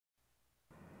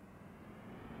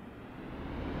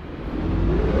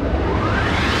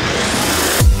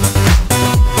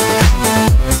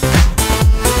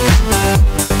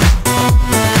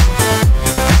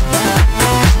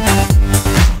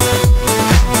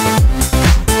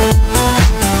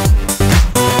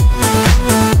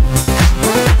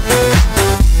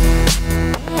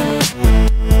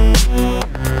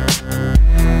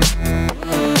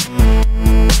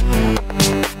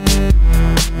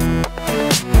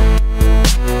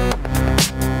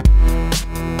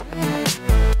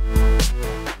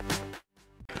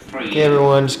Hey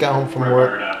everyone, just got home from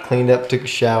work, cleaned up, took a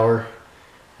shower,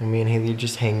 and me and Haley are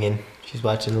just hanging. She's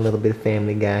watching a little bit of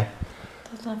Family Guy.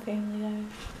 That's not Family Guy.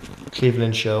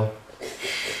 Cleveland show.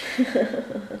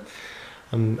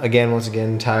 I'm once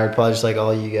again tired, probably just like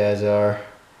all you guys are.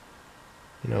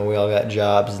 You know, we all got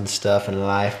jobs and stuff in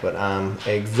life, but I'm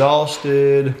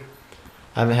exhausted.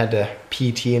 I haven't had to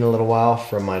PT in a little while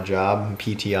from my job.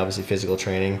 PT, obviously physical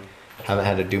training. Haven't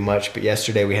had to do much, but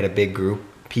yesterday we had a big group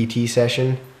PT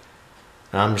session.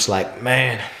 And I'm just like,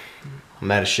 man,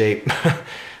 I'm out of shape.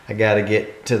 I gotta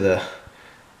get to the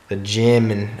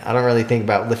gym, and I don't really think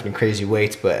about lifting crazy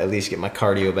weights, but at least get my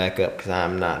cardio back up because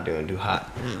I'm not doing too hot.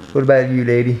 What about you,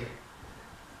 lady?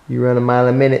 You run a mile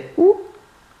a minute? Ooh.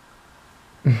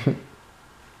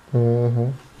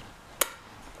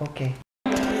 Okay.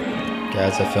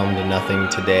 Guys, I filmed nothing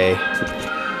today.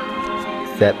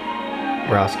 Except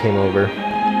Ross came over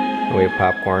and we have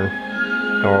popcorn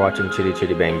and we're watching Chitty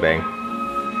Chitty Bang Bang.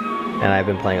 And I've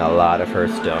been playing a lot of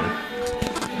Hearthstone.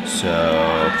 So,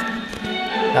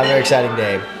 not a very exciting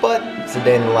day, but it's a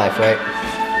day in the life, right?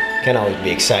 Can't always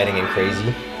be exciting and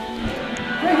crazy.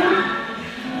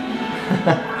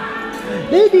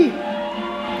 Maybe.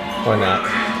 Or not.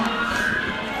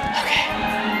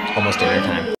 Okay. Almost dinner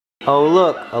time. Oh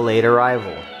look, a late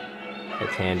arrival.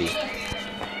 It's handy.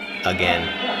 Again.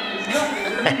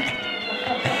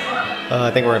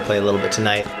 I think we're gonna play a little bit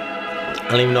tonight.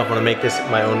 I don't even know if I want to make this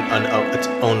my own its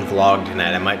own vlog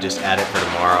tonight. I might just add it for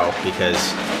tomorrow because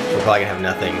we're probably gonna have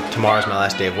nothing. Tomorrow's my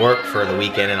last day of work for the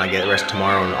weekend, and I get the rest of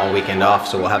tomorrow and all weekend off,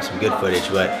 so we'll have some good footage.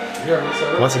 But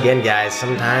once again, guys,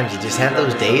 sometimes you just have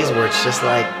those days where it's just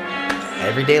like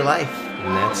everyday life,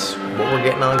 and that's what we're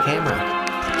getting on camera.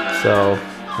 So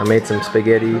I made some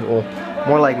spaghetti, well,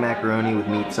 more like macaroni with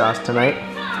meat sauce tonight.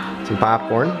 Some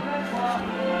popcorn,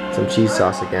 some cheese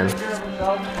sauce again.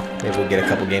 Maybe we'll get a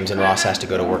couple games in. Ross has to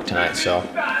go to work tonight, so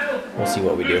we'll see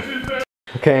what we do.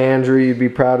 Okay, Andrew, you'd be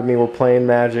proud of me. We're playing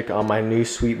Magic on my new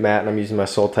sweet mat, and I'm using my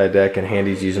Sultai deck, and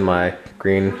Handy's using my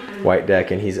green-white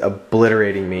deck, and he's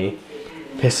obliterating me,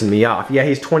 pissing me off. Yeah,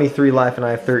 he's 23 life, and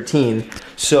I have 13.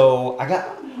 So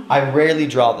I rarely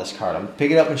draw this card. I'm gonna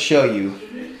pick it up and show you.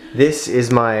 This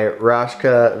is my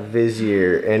Rashka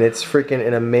Vizier, and it's freaking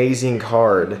an amazing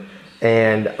card.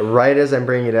 And right as I'm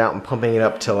bringing it out and pumping it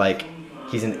up to like,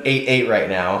 he's an 8/8 right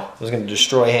now. I was gonna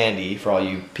destroy Handy for all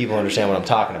you people who understand what I'm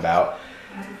talking about.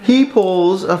 He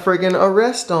pulls a freaking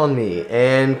arrest on me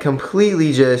and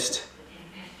completely just,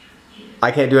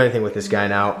 I can't do anything with this guy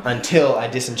now until I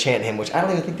disenchant him, which I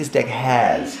don't even think this deck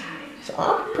has. So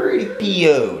I'm pretty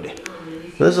PO'd.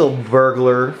 This little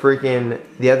burglar freaking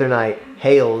the other night,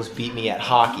 Hales beat me at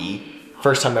hockey.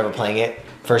 First time ever playing it.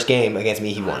 First game against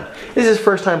me, he won. This is his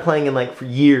first time playing in like for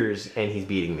years, and he's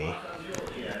beating me.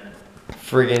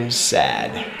 Friggin'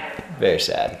 sad. Very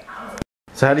sad.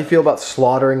 So how do you feel about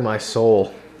slaughtering my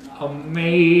soul?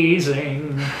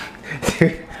 Amazing.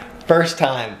 Dude, first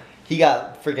time. He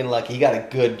got freaking lucky. He got a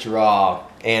good draw.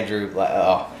 Andrew,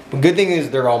 oh. But good thing is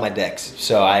they're all my decks,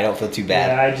 so I don't feel too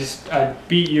bad. Yeah, I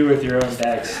beat you with your own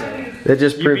decks, so. That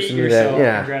just proves to me that,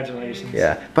 yeah. Congratulations.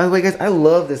 Yeah. By the way, guys, I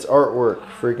love this artwork.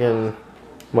 Freaking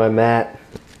my mat,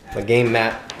 my game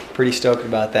mat. Pretty stoked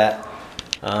about that.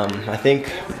 I think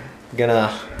I'm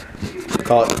gonna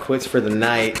call it quits for the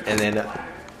night, and then,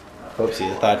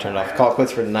 oopsies, I thought I turned it off. Call it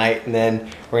quits for the night, and then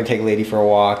we're gonna take Lady for a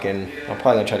walk, and I'm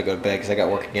probably gonna try to go to bed because I got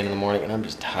work again in the morning, and I'm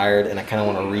just tired, and I kind of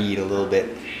want to read a little bit.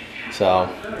 So,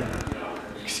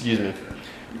 excuse me.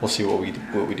 We'll see what we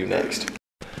do next.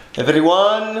 Hey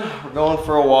everyone, we're going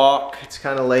for a walk. It's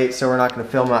kind of late, so we're not gonna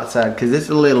film outside because it's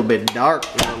a little bit dark.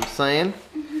 You know what I'm saying?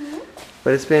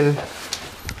 But it's been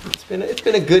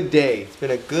a good day. It's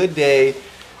been a good day,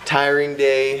 tiring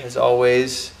day as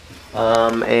always,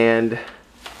 and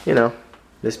you know,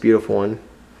 this beautiful one.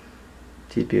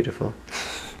 She's beautiful.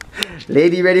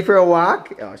 Lady, ready for a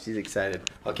walk? Oh, she's excited.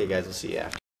 Okay, guys, we'll see you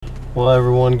after. Well,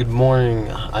 everyone, good morning.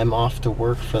 I'm off to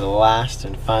work for the last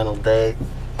and final day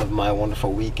of my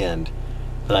wonderful weekend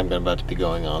that I'm about to be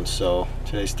going on. So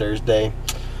today's Thursday.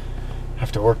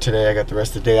 After work today, I got the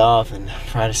rest of the day off, and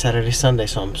Friday, Saturday, Sunday,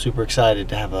 so I'm super excited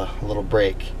to have a little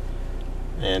break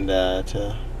and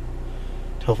to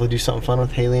hopefully do something fun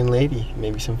with Haley and Lady,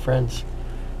 maybe some friends.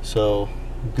 So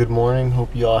good morning.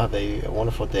 Hope you all have a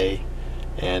wonderful day,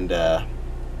 and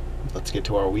let's get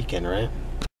to our weekend, right?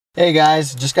 Hey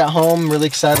guys, just got home, really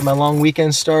excited. My long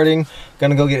weekend's starting.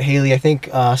 Gonna go get Haley. I think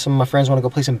some of my friends want to go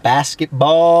play some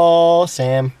basketball.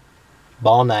 Sam,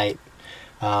 ball night.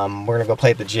 We're gonna go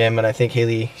play at the gym, and I think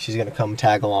Haley, she's gonna come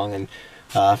tag along and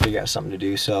figure out something to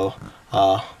do. So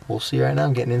we'll see right now.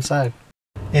 I'm getting inside.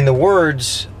 In the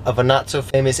words of a not so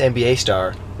famous NBA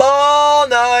star, ball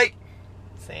night.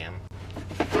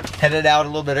 headed out a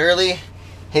little bit early.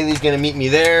 Haley's gonna meet me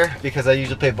there because I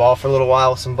usually play ball for a little while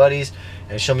with some buddies,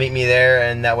 and she'll meet me there,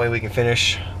 and that way we can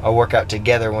finish our workout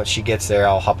together. Once she gets there,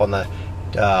 I'll hop on the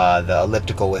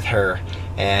elliptical with her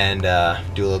and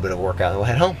do a little bit of workout, and we'll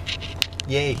head home.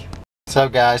 Yay. What's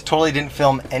up, guys? Totally didn't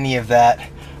film any of that.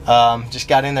 Just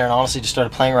got in there and honestly just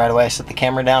started playing right away. I set the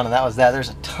camera down and that was that. There's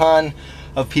a ton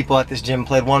of people at this gym.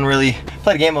 Played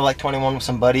a game of like 21 with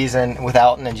some buddies and with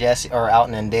Alton and Jesse, or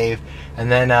Alton and Dave,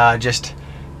 and then just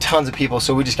tons of people.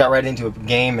 So we just got right into a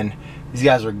game, and these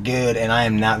guys are good, and I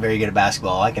am not very good at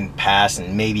basketball. I can pass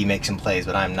and maybe make some plays,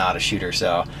 but I'm not a shooter.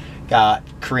 So got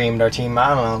creamed our team.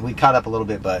 I don't know, we caught up a little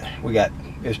bit, but it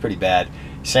was pretty bad.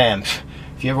 Sam,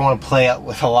 if you ever want to play out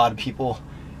with a lot of people,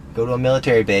 go to a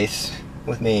military base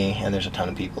with me, and there's a ton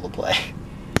of people to play.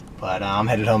 But I'm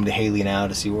headed home to Haley now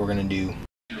to see what we're gonna do.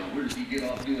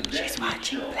 She's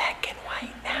watching Black and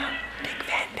White now. Big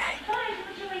Van Dyke.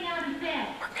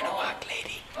 We're gonna walk,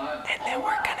 lady, and then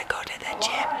we're gonna go to the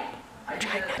gym. I'm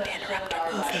trying not to interrupt her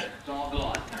movie.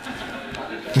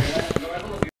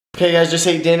 Okay, guys, just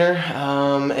ate dinner,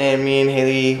 and me and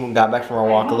Haley got back from our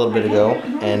walk a little bit ago,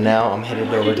 and now I'm headed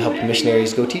over to help the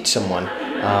missionaries go teach someone.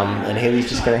 And Haley's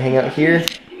just gonna hang out here,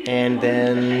 and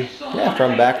then yeah, after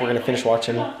I'm back, we're gonna finish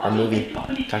watching our movie.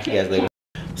 Talk to you guys later.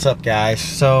 What's up, guys?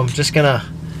 So I'm just gonna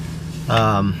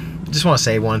just want to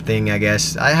say one thing, I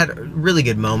guess. I had a really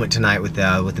good moment tonight with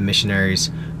the missionaries.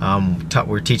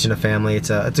 We're teaching a family. It's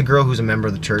a girl who's a member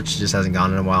of the church. She just hasn't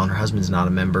gone in a while, and her husband's not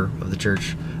a member of the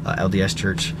church, LDS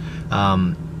church.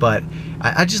 But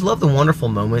I just love the wonderful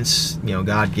moments, you know,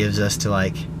 God gives us to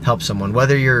like help someone,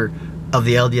 whether you're of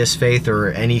the LDS faith or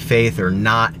any faith or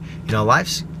not. You know,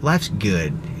 life's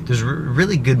good. There's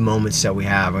really good moments that we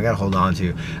have. I gotta hold on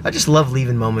to. I just love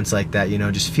leaving moments like that. You know,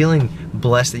 just feeling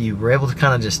blessed that you were able to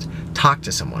kind of just talk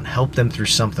to someone, help them through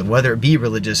something, whether it be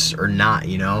religious or not.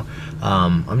 You know,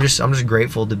 I'm just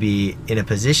grateful to be in a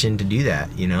position to do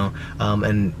that. You know,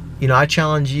 and you know, I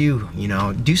challenge you. You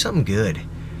know, do something good.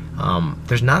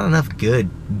 There's not enough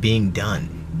good being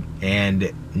done,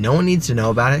 and no one needs to know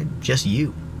about it. Just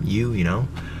you. You know,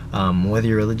 whether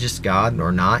you're religious, God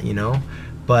or not. You know,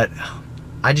 but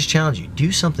I just challenge you,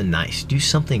 do something nice, do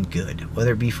something good,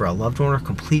 whether it be for a loved one or a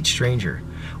complete stranger,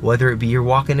 whether it be you're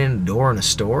walking in a door in a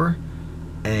store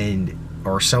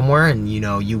or somewhere, and you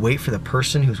know, you wait for the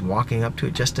person who's walking up to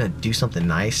it just to do something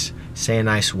nice, say a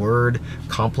nice word,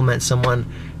 compliment someone,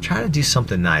 try to do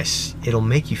something nice. It'll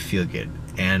make you feel good,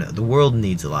 and the world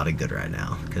needs a lot of good right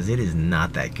now, because it is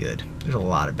not that good. There's a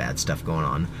lot of bad stuff going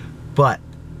on, but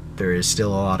there is still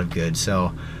a lot of good,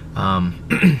 so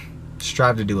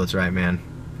strive to do what's right, man.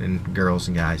 And girls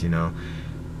and guys, you know,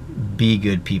 be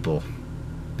good people,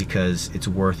 because it's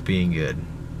worth being good.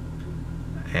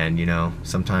 And you know,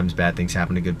 sometimes bad things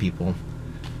happen to good people,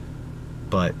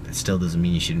 but it still doesn't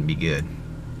mean you shouldn't be good.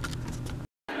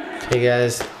 Hey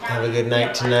guys, have a good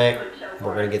night tonight.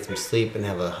 We're gonna get some sleep and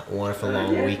have a wonderful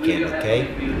long weekend, okay?